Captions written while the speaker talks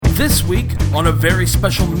This week, on a very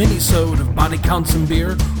special mini-sode of Body Counts and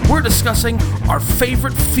Beer, we're discussing our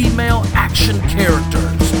favorite female action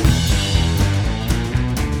characters.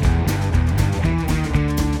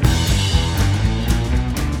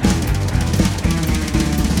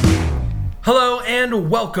 Hello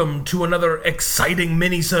and welcome to another exciting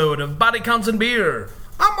mini-sode of Body Counts and Beer.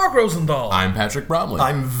 I'm Mark Rosenthal. I'm Patrick Bromley.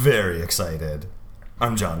 I'm very excited.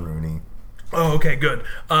 I'm John Rooney. Oh, okay, good.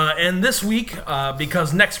 And this week,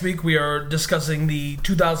 because next week we are discussing the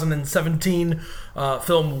 2017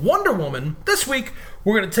 film Wonder Woman, this week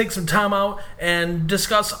we're going to take some time out and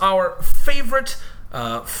discuss our favorite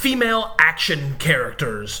female action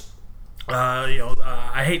characters.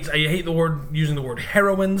 I hate using the word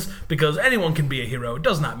heroines because anyone can be a hero. It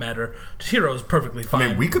does not matter. Hero is perfectly fine. I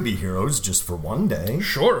mean, we could be heroes just for one day.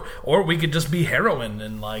 Sure. Or we could just be heroine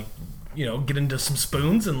and get into some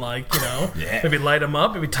spoons and maybe light them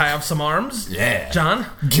up, maybe tie off some arms. Yeah. John?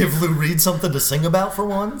 Give Lou Reed something to sing about for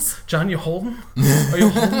once. John, you holding? Are you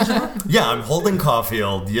holding, John? Yeah, I'm holding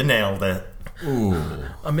Caulfield. You nailed it. Ooh.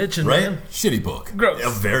 I'm itching, Right? man. Shitty book. Gross. A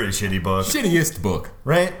very shitty book. Shittiest book.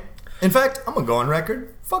 Right? In fact, I'm gonna go on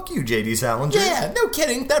record. Fuck you, J.D. Salinger. Yeah, no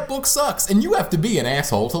kidding. That book sucks. And you have to be an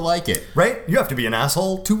asshole to like it. Right? You have to be an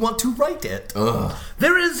asshole to want to write it. Ugh.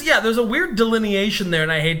 There's a weird delineation there,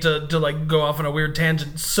 and I hate to go off on a weird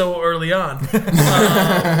tangent so early on.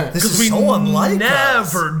 This is so unlike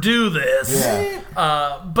us. Never do this.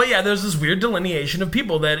 Yeah. But yeah, there's this weird delineation of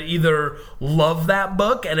people that either love that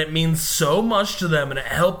book and it means so much to them and it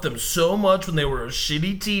helped them so much when they were a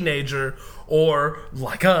shitty teenager, or,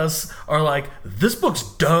 like us, are like, this book's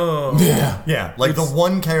dumb. Yeah. Yeah, like the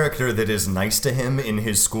one character that is nice to him in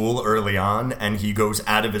his school early on, and he goes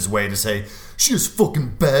out of his way to say, she has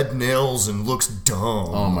fucking bad nails and looks dumb.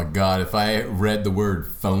 Oh my god, if I read the word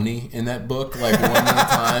phony in that book one more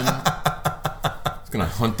time, I was gonna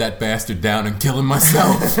hunt that bastard down and kill him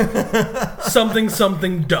myself.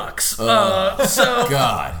 Something ducks.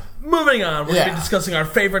 God. Moving on, we're going to Yeah. be discussing our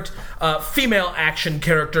favorite female action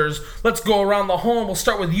characters. Let's go around the horn. We'll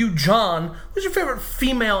start with you, John. Who's your favorite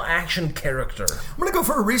female action character? I'm going to go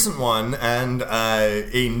for a recent one and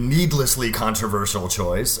a needlessly controversial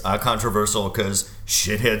choice. Controversial because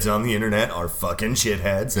shitheads on the internet are fucking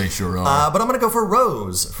shitheads. They sure are. But I'm going to go for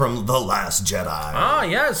Rose from The Last Jedi. Ah,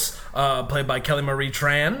 yes. Played by Kelly Marie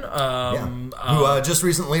Tran. Who just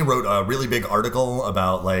recently wrote a really big article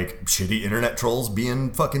about, shitty internet trolls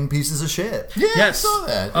being fucking pieces of shit. Yeah, Yes. I saw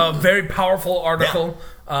that. A very powerful article.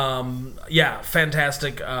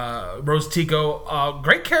 Fantastic. Rose Tico,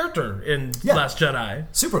 great character in Yeah. Last Jedi.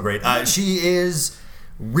 Super great. She is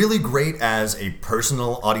really great as a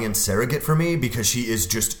personal audience surrogate for me because she is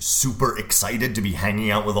just super excited to be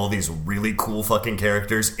hanging out with all these really cool fucking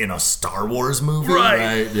characters in a Star Wars movie.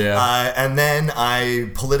 Right. yeah. And then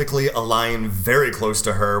I politically align very close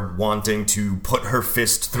to her wanting to put her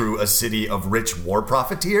fist through a city of rich war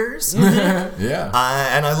profiteers. Yeah.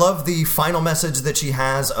 And I love the final message that she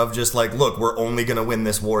has of just look, we're only going to win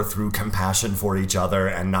this war through compassion for each other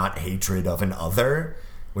and not hatred of an other,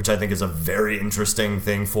 which I think is a very interesting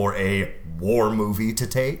thing for a war movie to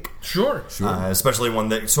take. Sure. Especially one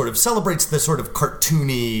that sort of celebrates the sort of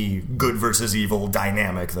cartoony good versus evil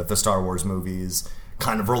dynamic that the Star Wars movies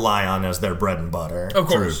kind of rely on as their bread and butter. Of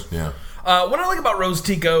course. True. Yeah. What I like about Rose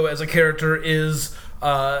Tico as a character is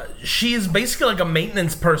she is basically like a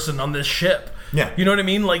maintenance person on this ship. Yeah. You know what I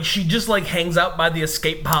mean? She just hangs out by the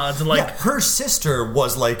escape pods and Her sister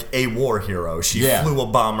was a war hero. She flew a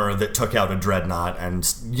bomber that took out a dreadnought and,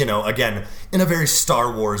 again, in a very Star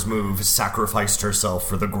Wars move, sacrificed herself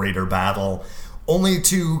for the greater battle, only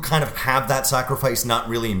to kind of have that sacrifice not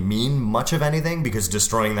really mean much of anything because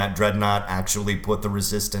destroying that dreadnought actually put the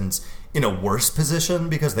Resistance in a worse position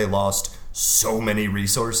because they lost so many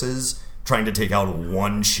resources trying to take out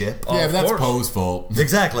one ship. Yeah, but that's course. Poe's fault.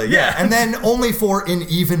 Exactly, yeah. And then only for an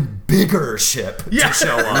even bigger ship to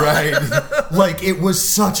show up. Right. It was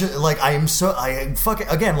such a, the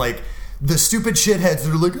stupid shitheads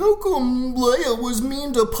that are like, how come Leia was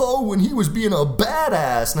mean to Poe when he was being a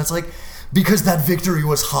badass? And it's because that victory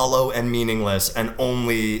was hollow and meaningless and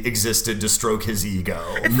only existed to stroke his ego.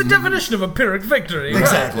 it's the definition of a Pyrrhic victory.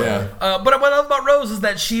 Exactly. Yeah. But what I love about Rose is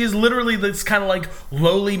that she is literally this kind of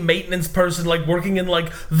lowly maintenance person, working in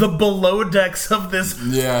the below decks of this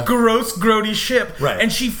gross, grody ship. Right. And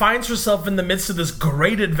she finds herself in the midst of this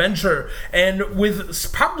great adventure, and with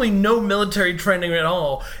probably no military training at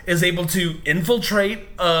all, is able to infiltrate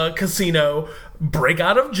a casino, break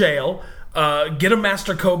out of jail, get a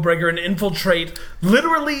Master Codebreaker and infiltrate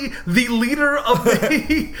literally the leader of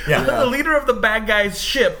the the leader of the bad guy's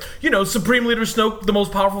ship. You know, Supreme Leader Snoke, the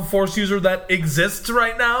most powerful Force user that exists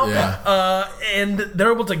right now. Yeah. And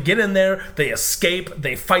they're able to get in there. They escape.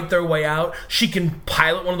 They fight their way out. She can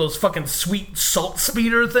pilot one of those fucking sweet salt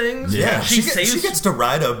speeder things. Yeah, she gets to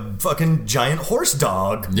ride a fucking giant horse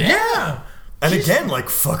dog. Yeah. And again, like,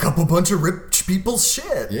 fuck up a bunch of rich people's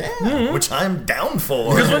shit. Yeah. Which I'm down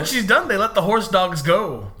for. Because when she's done, they let the horse dogs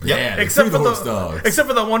go. Yeah, except for horse dogs. Except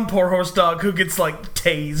for the one poor horse dog who gets, like,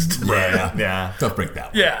 tased. Yeah. Tough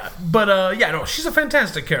breakdown. Yeah. But, no, she's a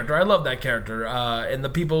fantastic character. I love that character. And the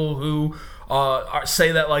people who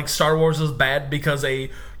say that, like, Star Wars is bad because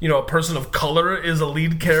a person of color is a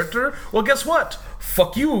lead character, well, guess what?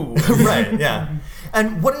 Fuck you. Right, yeah.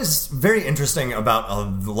 And what is very interesting about a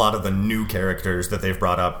lot of the new characters that they've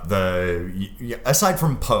brought up, aside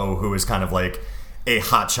from Poe, who is kind of like a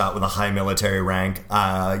hotshot with a high military rank,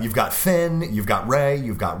 you've got Finn, you've got Rey,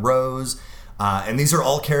 you've got Rose, and these are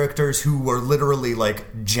all characters who were literally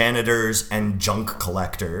like janitors and junk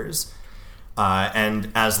collectors.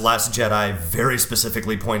 And as Last Jedi very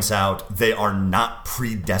specifically points out, they are not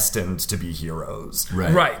predestined to be heroes.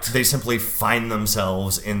 Right. They simply find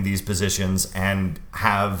themselves in these positions and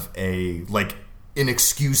have an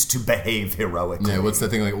excuse to behave heroically. Yeah, what's that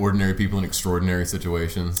thing like ordinary people in extraordinary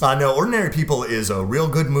situations? No, Ordinary People is a real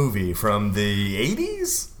good movie from the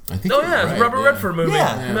 80s? I think it's a Robert Redford movie.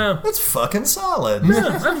 Yeah. It's fucking solid. Yeah,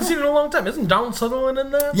 I haven't seen it in a long time. Isn't Donald Sutherland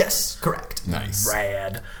in that? Yes, correct. Nice.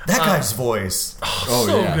 Rad. That guy's voice.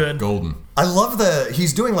 So good. Golden. I love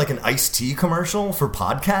he's doing like an iced tea commercial for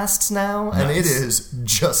podcasts now, and it is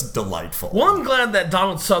just delightful. Well, I'm glad that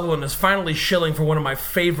Donald Sutherland is finally shilling for one of my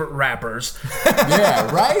favorite rappers.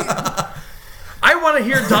 Yeah, right? I want to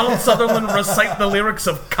hear Donald Sutherland recite the lyrics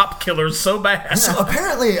of Cop Killers so bad. So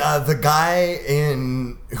apparently, the guy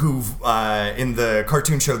in the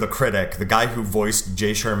cartoon show The Critic, the guy who voiced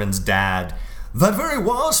Jay Sherman's dad, that very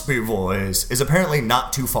waspy voice is apparently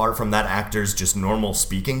not too far from that actor's just normal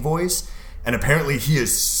speaking voice. And apparently he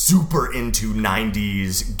is super into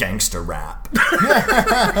 90s gangster rap.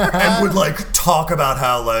 And would like talk about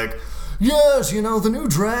how like, yes, the new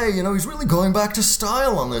Dre, he's really going back to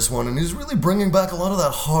style on this one, and he's really bringing back a lot of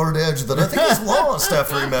that hard edge that I think he's lost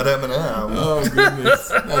after he met Eminem. Oh, goodness.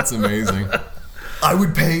 That's amazing. I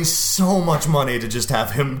would pay so much money to just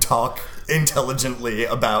have him talk intelligently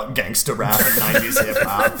about gangsta rap and 90s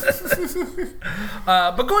hip-hop.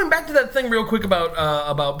 But going back to that thing real quick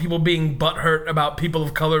about people being butthurt about people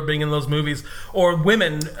of color being in those movies, or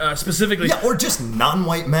women specifically. Yeah, or just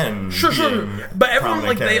non-white men. Sure. But everyone,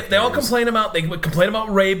 like, they all complain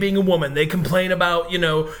about Rey being a woman. They complain about,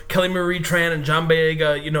 Kelly Marie Tran and John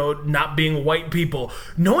Boyega, not being white people.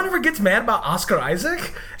 No one ever gets mad about Oscar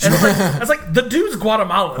Isaac. And it's like the dude's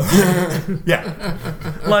Guatemalan. Yeah.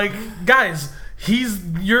 Like, guys,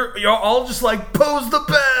 you're all just like, Poe's the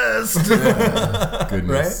best.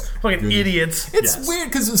 Goodness. Right? Fucking idiots. It's weird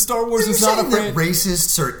because Star Wars is not not that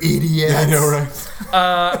racists are idiots. I know, right?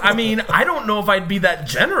 I mean, I don't know if I'd be that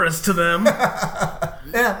generous to them.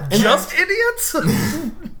 Yeah. Just idiots?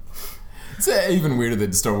 It's even weirder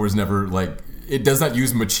that Star Wars never, it does not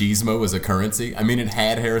use machismo as a currency. I mean, it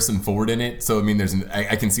had Harrison Ford in it, so I mean,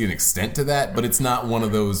 I can see an extent to that, but it's not one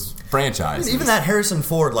of those franchises. Even that Harrison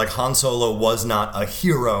Ford, like Han Solo, was not a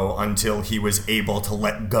hero until he was able to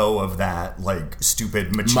let go of that,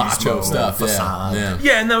 stupid macho stuff facade.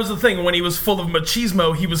 Yeah, and that was the thing. When he was full of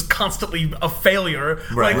machismo, he was constantly a failure.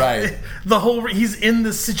 Right. Right. He's in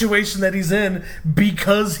the situation that he's in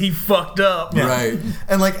because he fucked up. Yeah. Right.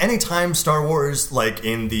 And anytime Star Wars,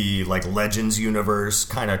 in the Legends universe,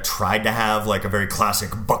 kind of tried to have a very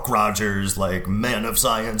classic Buck Rogers, man of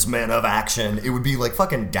science, man of action, it would be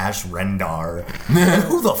fucking Dash Rendar.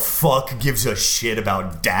 Who the fuck gives a shit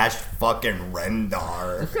about Dash fucking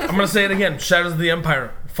Rendar? I'm gonna say it again. Shadows of the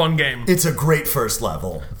Empire. Fun game. It's a great first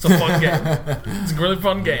level. It's a fun game. It's a really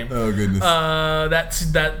fun game. Oh, goodness.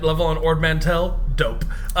 That level on Ord Mantell, dope.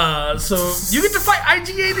 So you get to fight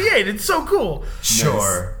IG-88. It's so cool.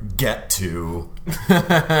 Sure. Nice. Get to.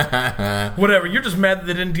 Whatever. You're just mad that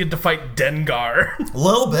they didn't get to fight Dengar. A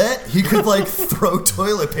little bit. He could throw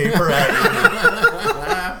toilet paper at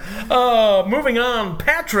you. Moving on.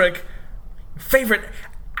 Patrick, favorite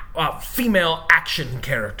female action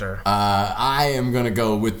character. I am gonna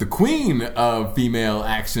go with the queen of female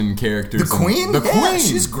action characters. The queen? The queen.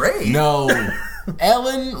 She's great. No,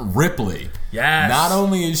 Ellen Ripley. Yes. Not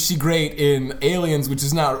only is she great in Alien, which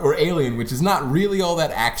is not really all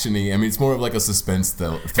that actiony. I mean, it's more of a suspense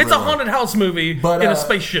thriller. It's a haunted house movie in a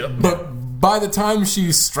spaceship. by the time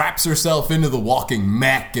she straps herself into the walking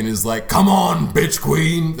mech and is like, come on, bitch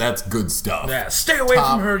queen, that's good stuff. Yeah, stay away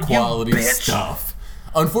Top from her, quality you bitch. stuff.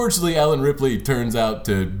 Unfortunately, Ellen Ripley turns out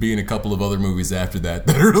to be in a couple of other movies after that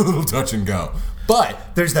are a little touch and go.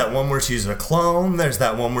 But there's that one where she's a clone. There's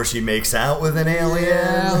that one where she makes out with an alien.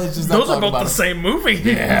 yeah, let's just not Those talk are both about the it. same movie.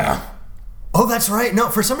 Yeah. Oh, that's right. No,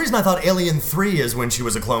 for some reason I thought Alien 3 is when she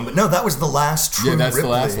was a clone, but no, that was the last true Yeah, that's the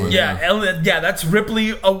Ripley. last one. Yeah, that's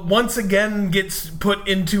Ripley once again gets put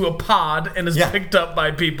into a pod and is Yeah. picked up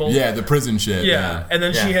by people. Yeah, the prison shit. Yeah, and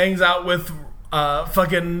then she Yeah. hangs out with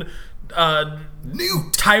fucking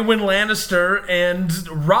Newt. Tywin Lannister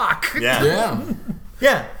and Rock. Yeah. Yeah.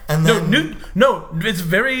 Yeah. And No, then Newt. No, it's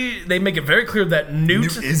very. They make it very clear that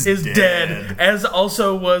Newt is is dead. dead, as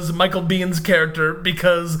also was Michael Bihn's character,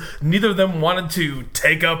 because neither of them wanted to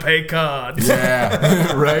take a pay cut.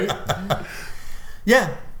 Yeah. Right? Yeah.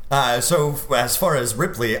 So as far as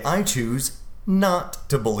Ripley, I choose not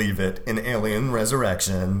to believe it in Alien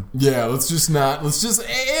Resurrection. Yeah, let's just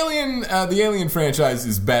Alien, the Alien franchise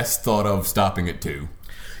is best thought of stopping at 2.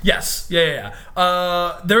 Yes, yeah.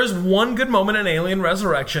 There is one good moment in Alien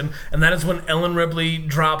Resurrection, and that is when Ellen Ripley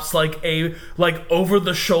drops like a over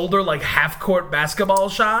the shoulder half court basketball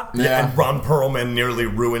shot. Yeah. And Ron Perlman nearly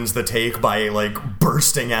ruins the take by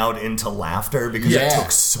bursting out into laughter because it Yeah.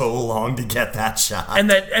 took so long to get that shot. And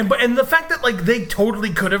the fact that they totally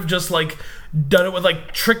could have just done it with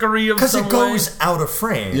trickery of Because some it goes way. out of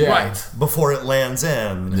frame Yeah. Right. before it lands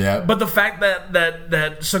in. Yeah. But the fact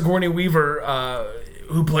that Sigourney Weaver,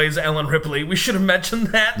 who plays Ellen Ripley, we should have mentioned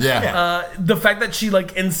that. Yeah. The fact that she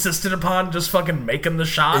insisted upon just fucking making the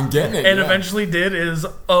shot And getting it, and yeah. eventually did is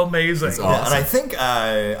amazing. It's Yeah, awesome.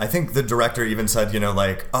 and I think the director even said,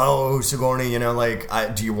 oh, Sigourney,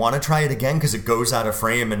 do you want to try it again? Because it goes out of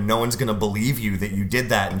frame and no one's going to believe you that you did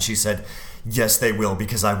that. And she said, yes, they will,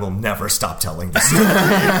 because I will never stop telling the story.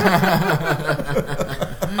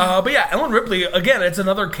 But yeah, Ellen Ripley, again, it's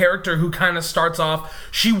another character who kind of starts off,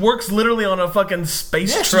 she works literally on a fucking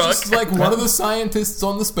space Yeah, she's truck. just one of the scientists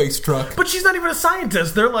on the space truck. But she's not even a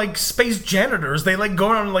scientist. They're space janitors. They go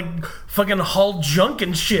around and fucking haul junk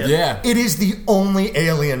and shit. Yeah. It is the only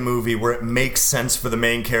Alien movie where it makes sense for the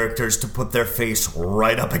main characters to put their face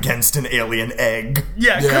right up against an alien egg.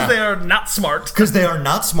 Yeah, because Yeah. they are not smart. Because they are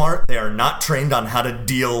not smart, they are not trained on how to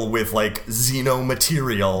deal with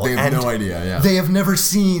xenomaterial. They have and no idea, yeah. They have never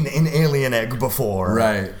seen an alien egg before.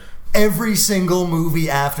 Right. Every single movie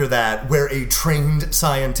after that where a trained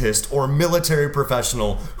scientist or military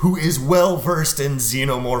professional who is well versed in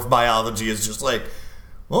xenomorph biology is just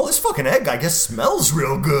well, this fucking egg, I guess, smells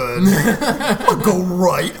real good. I'll go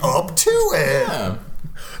right up to it. Yeah.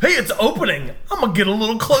 Hey, it's opening. I'm gonna get a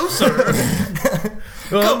little closer.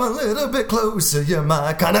 Come a little bit closer, you're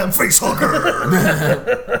my kind of face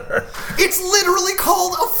hugger. It's literally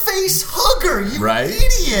called a face hugger, you Right?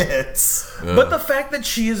 idiots. But the fact that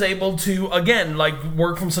she is able to, again,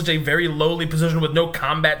 work from such a very lowly position with no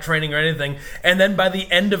combat training or anything, and then by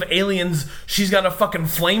the end of Aliens, she's got a fucking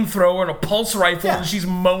flamethrower and a pulse rifle, Yeah. and she's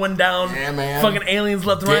mowing down Yeah, man. fucking aliens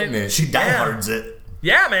left and Getting right. it. She diehards it.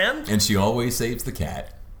 Yeah, man. And she always saves the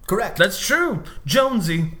cat. Correct. That's true.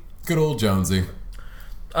 Jonesy. Good old Jonesy.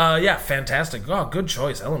 Yeah, fantastic. Oh, good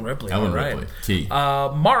choice. Ellen Ripley. Ellen All right. Ripley. Key.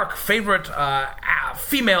 Mark, favorite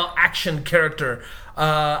female action character.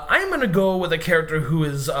 I'm going to go with a character who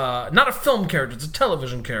is not a film character, it's a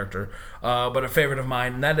television character, but a favorite of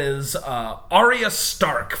mine, and that is Arya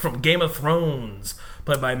Stark from Game of Thrones,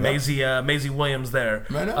 played by Maisie Williams there.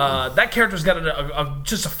 Right on. That character's got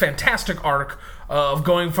just a fantastic arc of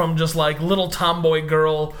going from just little tomboy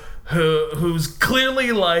girl who's clearly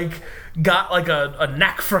got a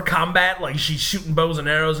knack for combat, she's shooting bows and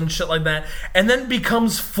arrows and shit like that, and then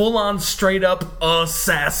becomes full on straight up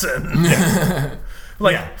assassin.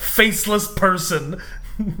 Faceless person.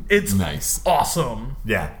 It's Nice. awesome.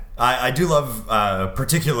 Yeah. I do love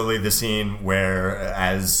particularly the scene where,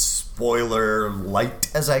 as spoiler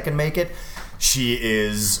light as I can make it, she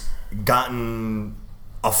is gotten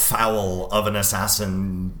afoul of an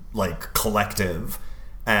assassin collective,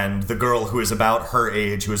 and the girl who is about her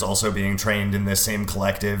age, who is also being trained in this same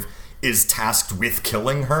collective, is tasked with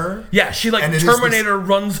killing her. Yeah, she And it is Terminator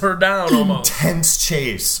runs her down almost. Intense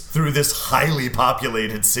chase through this highly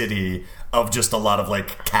populated city of just a lot of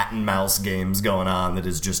cat and mouse games going on that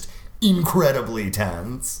is just incredibly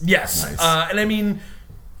tense. Yes, Nice. and I mean,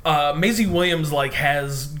 Maisie Williams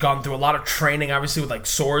has gone through a lot of training, obviously with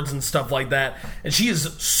swords and stuff like that, and she is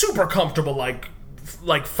super comfortable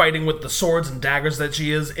like fighting with the swords and daggers that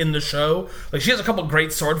she is in the show. Like, she has a couple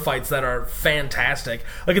great sword fights that are fantastic.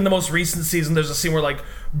 Like, in the most recent season, there's a scene where, like,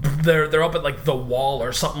 they're up at, like, the wall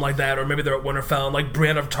or something like that, or maybe they're at Winterfell, and, like,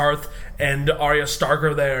 Brienne of Tarth and Arya Stark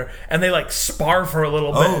are there, and they, like, spar for a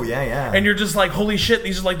little bit. Oh, yeah. And you're just like, holy shit,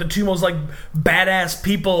 these are, like, the two most, like, badass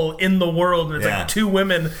people in the world, and it's, like, two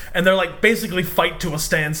women, and they're, like, basically fight to a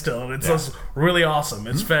standstill, and it's just really awesome.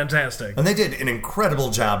 It's fantastic. And they did an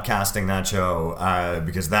incredible job casting that show,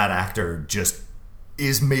 because that actor just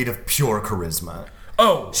is made of pure charisma.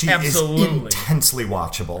 Oh, She absolutely. is intensely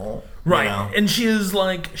watchable. Right, You know? and she's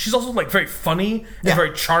also like very funny and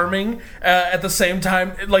very charming at the same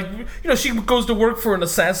time. Like, you know, she goes to work for an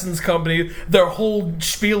assassin's company. Their whole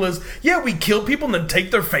spiel is, we kill people and then take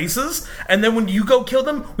their faces, and then when you go kill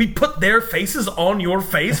them, we put their faces on your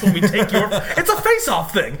face when we take your. It's a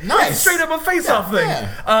face-off thing. Nice. It's straight up a face-off thing.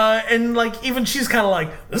 Yeah. And like, even she's kind of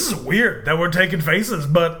like, this is weird that we're taking faces,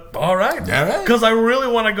 but all right, because I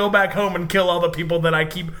really want to go back home and kill all the people that I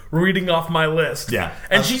keep reading off my list. Yeah.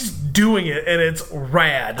 And she's doing it, and it's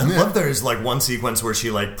rad. I love there's like one sequence where she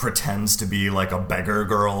like pretends to be like a beggar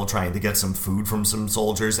girl trying to get some food from some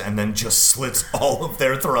soldiers and then just slits all of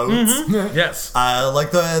their throats. Yes.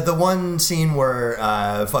 Like the one scene where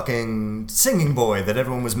fucking Singing Boy that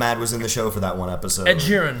everyone was mad was in the show for that one episode. Ed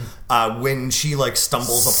Sheeran. When she like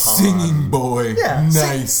stumbles upon Singing Boy. Yeah,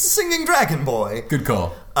 Nice. Singing Dragon Boy. Good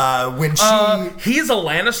call. When she He's a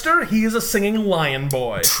Lannister. He is a singing lion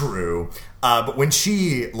boy. True. But when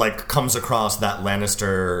she like comes across that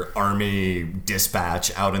Lannister army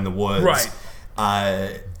dispatch out in the woods,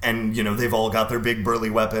 Right. And you know they've all got their big burly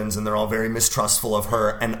weapons, and they're all very mistrustful of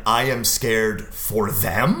her, and I am scared for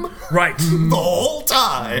them Right. the whole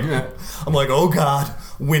time. I'm like, oh god,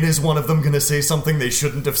 when is one of them going to say something they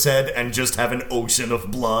shouldn't have said and just have an ocean of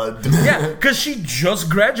blood? Yeah, because she just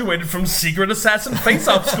graduated from Secret Assassin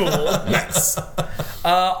Face-Off School. Yes.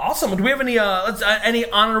 Awesome. Do we have any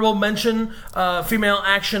honorable mention female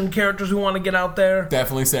action characters we want to get out there?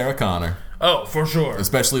 Definitely Sarah Connor. Oh, for sure.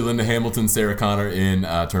 Especially Linda Hamilton's Sarah Connor in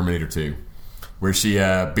Terminator 2, where she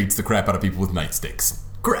beats the crap out of people with nightsticks.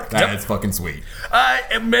 Correct. That's fucking sweet.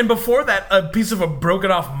 And before that, a piece of a broken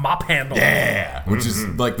off mop handle. Yeah, which is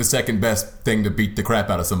like the second best thing to beat the crap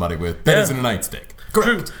out of somebody with. Better than a nightstick.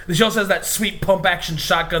 True. She also has that sweet pump action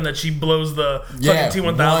shotgun that she blows the fucking T-1000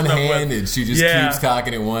 up with. one-handed. She just keeps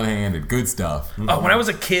cocking it one-handed. Good stuff. When I was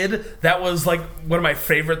a kid, that was like one of my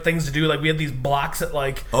favorite things to do. Like, we had these blocks at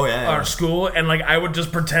like our school, and like I would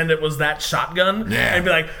just pretend it was that shotgun and be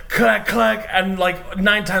like clack clack, and like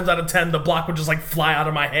 9 times out of 10 the block would just like fly out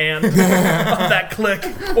of my hand of that click,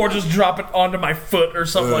 or just drop it onto my foot or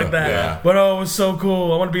something like that. Yeah. But it was so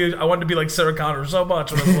cool. I wanted to be like Sarah Connor so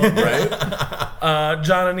much when I was little. Right?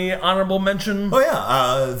 John, any honorable mention? Oh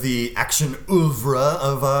yeah, the action oeuvre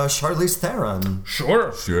of Charlize Theron. Sure.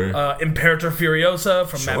 Imperator Furiosa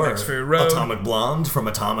from Mad Max Fury Road. Atomic Blonde from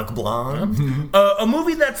Atomic Blonde. A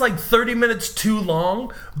movie that's like 30 minutes too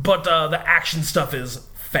long, but the action stuff is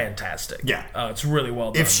fantastic. Yeah. It's really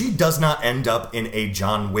well done. If she does not end up in a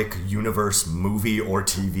John Wick universe movie or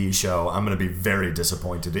TV show, I'm going to be very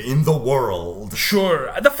disappointed in the world. Sure.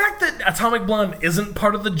 The fact that Atomic Blonde isn't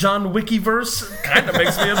part of the John Wickiverse kind of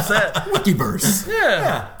makes me upset. Wikiverse.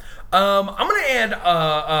 Yeah. I'm going to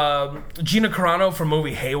add Gina Carano from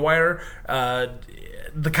movie Haywire,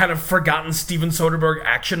 the kind of forgotten Steven Soderbergh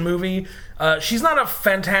action movie. She's not a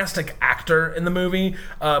fantastic actor in the movie,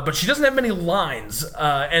 but she doesn't have many lines.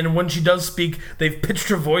 And when she does speak, they've pitched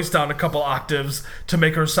her voice down a couple octaves to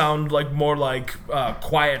make her sound like more like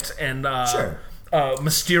quiet and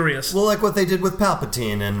mysterious. Well, like what they did with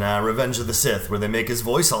Palpatine in Revenge of the Sith, where they make his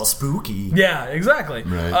voice all spooky. Yeah, exactly.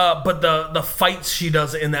 Right. But the fights she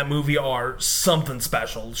does in that movie are something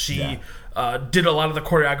special. She did a lot of the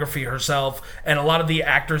choreography herself, and a lot of the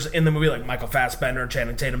actors in the movie, like Michael Fassbender and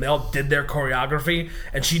Channing Tatum, they all did their choreography,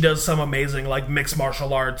 and she does some amazing like mixed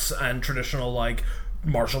martial arts and traditional like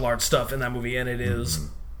martial arts stuff in that movie, and it is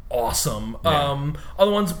awesome.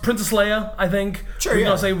 Other ones, Princess Leia, I think. Sure, We're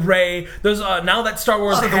gonna say Rey. There's now that Star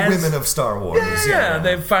Wars A lot of has the women of Star Wars.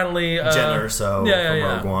 they've finally Jen Erso from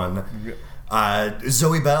Rogue One.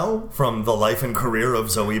 Zoe Bell from The Life and Career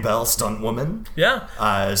of Zoe Bell, stunt woman.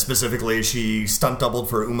 Yeah. Specifically, she stunt doubled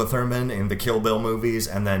for Uma Thurman in the Kill Bill movies,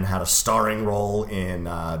 and then had a starring role in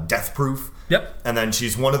Death Proof. Yep. And then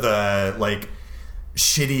she's one of the like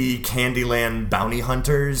shitty Candyland bounty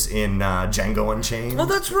hunters in Django Unchained. Oh,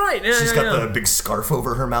 that's right. Yeah, She's got the big scarf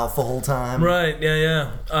over her mouth the whole time. Right.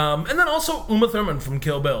 Yeah. And then also Uma Thurman from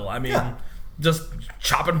Kill Bill. I mean. just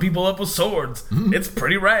chopping people up with swords. It's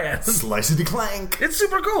pretty rad. Slicey clank. It's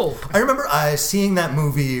super cool. I remember seeing that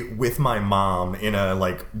movie with my mom in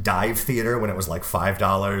a dive theater when it was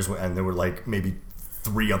 $5, and there were maybe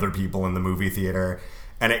 3 other people in the movie theater.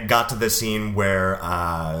 And it got to the scene where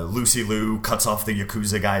Lucy Liu cuts off the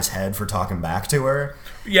Yakuza guy's head for talking back to her.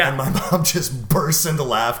 Yeah. And my mom just bursts into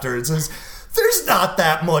laughter and says, "There's not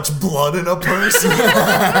that much blood in a person."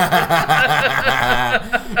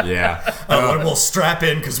 Yeah. We'll strap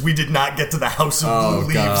in because we did not get to the House of Blue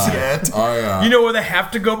Leaves yet. Oh, yeah. You know where they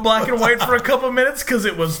have to go black and white for a couple minutes because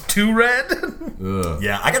it was too red?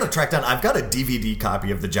 Yeah, I gotta track down. I've got a DVD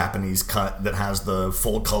copy of the Japanese cut that has the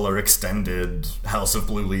full color extended House of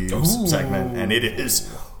Blue Leaves segment, and it is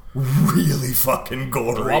really fucking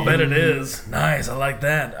gory. I'll bet it is. Nice, I like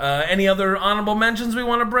that. Any other honorable mentions we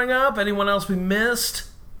want to bring up? Anyone else we missed?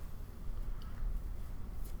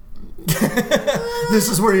 This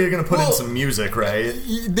is where you're going to put in some music, right?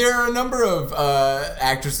 There are a number of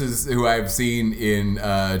actresses who I've seen in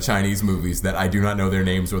Chinese movies that I do not know their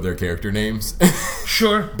names or their character names.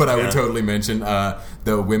 Sure. But I would totally mention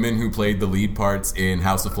the women who played the lead parts in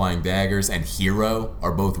House of Flying Daggers and Hero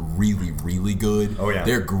are both really, really good. Oh, yeah.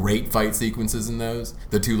 They're great fight sequences in those.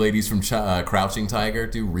 The 2 ladies from Crouching Tiger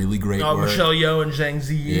do really great work. Michelle Yeoh and Zhang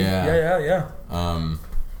Ziyi.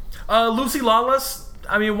 Yeah. Lucy Lawless.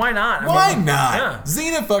 I mean, why not? Why not? Yeah.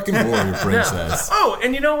 Xena fucking Warrior Princess. Yeah. Oh,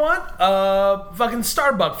 and you know what? Fucking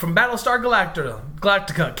Starbuck from Battlestar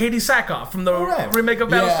Galactica. Katie Sackhoff from the remake of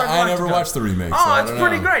Battlestar Galactica. I never watched the remake. Oh, it's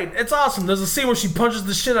pretty great. It's awesome. There's a scene where she punches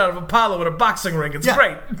the shit out of Apollo in a boxing ring. It's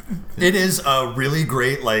great. It is a really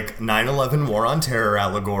great 9/11 War on Terror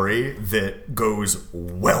allegory that goes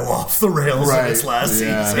well off the rails in its last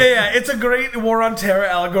season. Yeah, it's a great War on Terror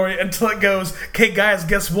allegory until it goes, "Okay, guys,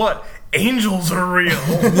 guess what? Angels are real."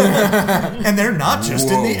 And they're not just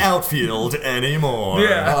in the outfield anymore.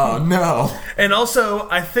 Yeah. Oh, no. And also,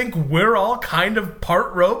 I think we're all kind of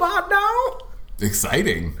part robot now.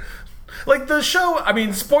 Exciting. Like, the show, I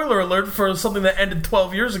mean, spoiler alert for something that ended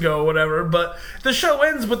 12 years ago or whatever, but the show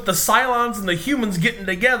ends with the Cylons and the humans getting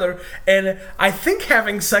together and I think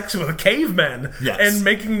having sex with cavemen and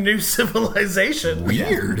making new civilization.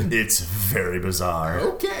 Weird. It's very bizarre.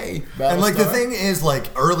 Okay. And the thing is,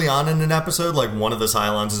 early on in an episode, one of the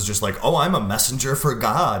Cylons is just "Oh, I'm a messenger for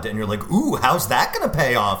God," and you're like, "Ooh, how's that gonna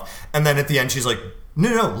pay off?" And then at the end she's like,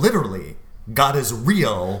 no, literally, God is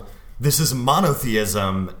real. This is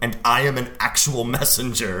monotheism, and I am an actual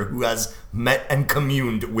messenger who has met and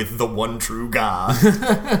communed with the one true God.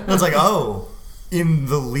 It's in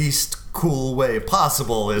the least cool way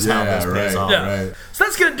possible is how this pays off. Yeah. Right. So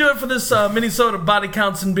that's going to do it for this Minnesota Body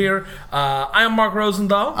Counts and Beer. I am Mark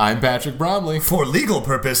Rosendahl. I'm Patrick Bromley. For legal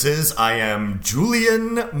purposes, I am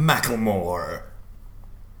Julian McLemore.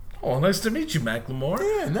 Oh, nice to meet you, Macklemore.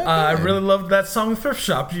 Yeah, not I bad. really loved that song Thrift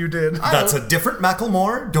Shop you did. That's a different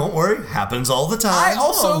Macklemore. Don't worry. Happens all the time. I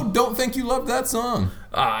also don't think you love that song.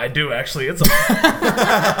 I do, actually. It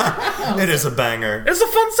is a banger. It's a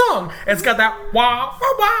fun song. It's got that wah,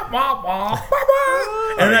 wah, wah, wah, wah, wah,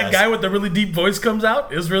 wah. And that guy with the really deep voice comes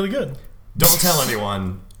out. It's really good. Don't tell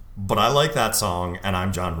anyone, but I like that song, and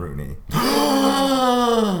I'm John Rooney.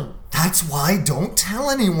 That's why don't tell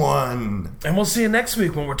anyone. And we'll see you next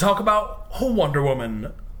week when we're talking about Wonder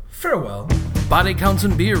Woman. Farewell. Body Counts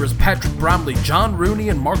and Beer is Patrick Bromley, John Rooney,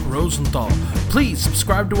 and Mark Rosenthal. Please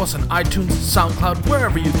subscribe to us on iTunes, SoundCloud,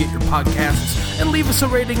 wherever you get your podcasts, and leave us a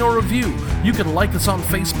rating or review. You can like us on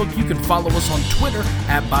Facebook, you can follow us on Twitter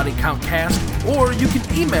 @BodyCountCast, or you can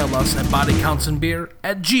email us at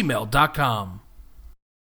bodycountsandbeer@gmail.com.